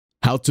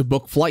How to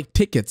book flight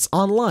tickets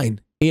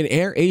online in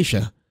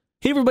AirAsia.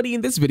 Hey everybody,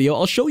 in this video,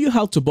 I'll show you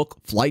how to book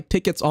flight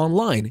tickets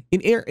online in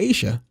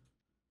AirAsia.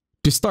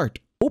 To start,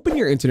 open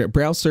your internet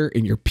browser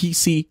in your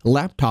PC,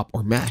 laptop,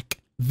 or Mac.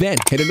 Then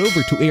head on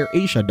over to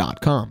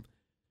AirAsia.com.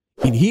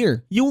 In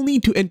here, you will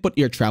need to input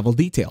your travel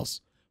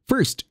details.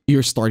 First,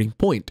 your starting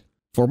point.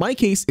 For my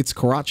case, it's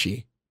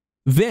Karachi.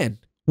 Then,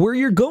 where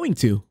you're going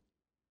to.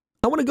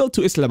 I want to go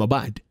to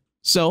Islamabad,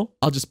 so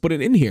I'll just put it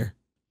in here.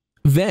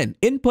 Then,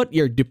 input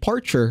your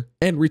departure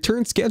and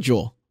return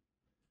schedule.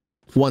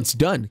 Once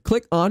done,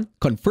 click on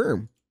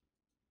Confirm.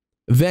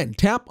 Then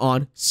tap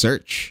on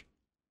Search.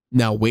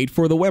 Now wait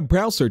for the web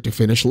browser to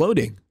finish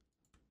loading.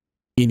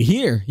 In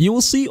here, you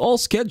will see all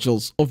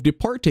schedules of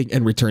departing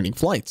and returning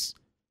flights.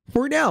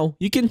 For now,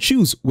 you can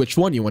choose which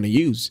one you want to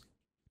use.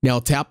 Now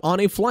tap on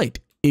a flight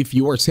if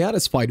you are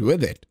satisfied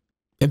with it.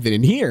 And then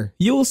in here,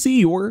 you will see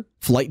your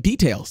flight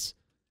details.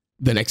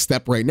 The next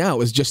step right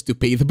now is just to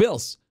pay the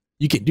bills.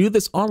 You can do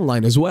this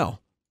online as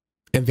well.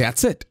 And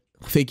that's it.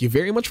 Thank you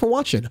very much for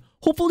watching.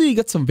 Hopefully you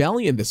got some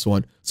value in this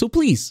one. So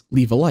please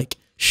leave a like,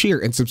 share,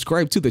 and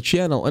subscribe to the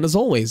channel. And as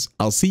always,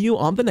 I'll see you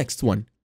on the next one.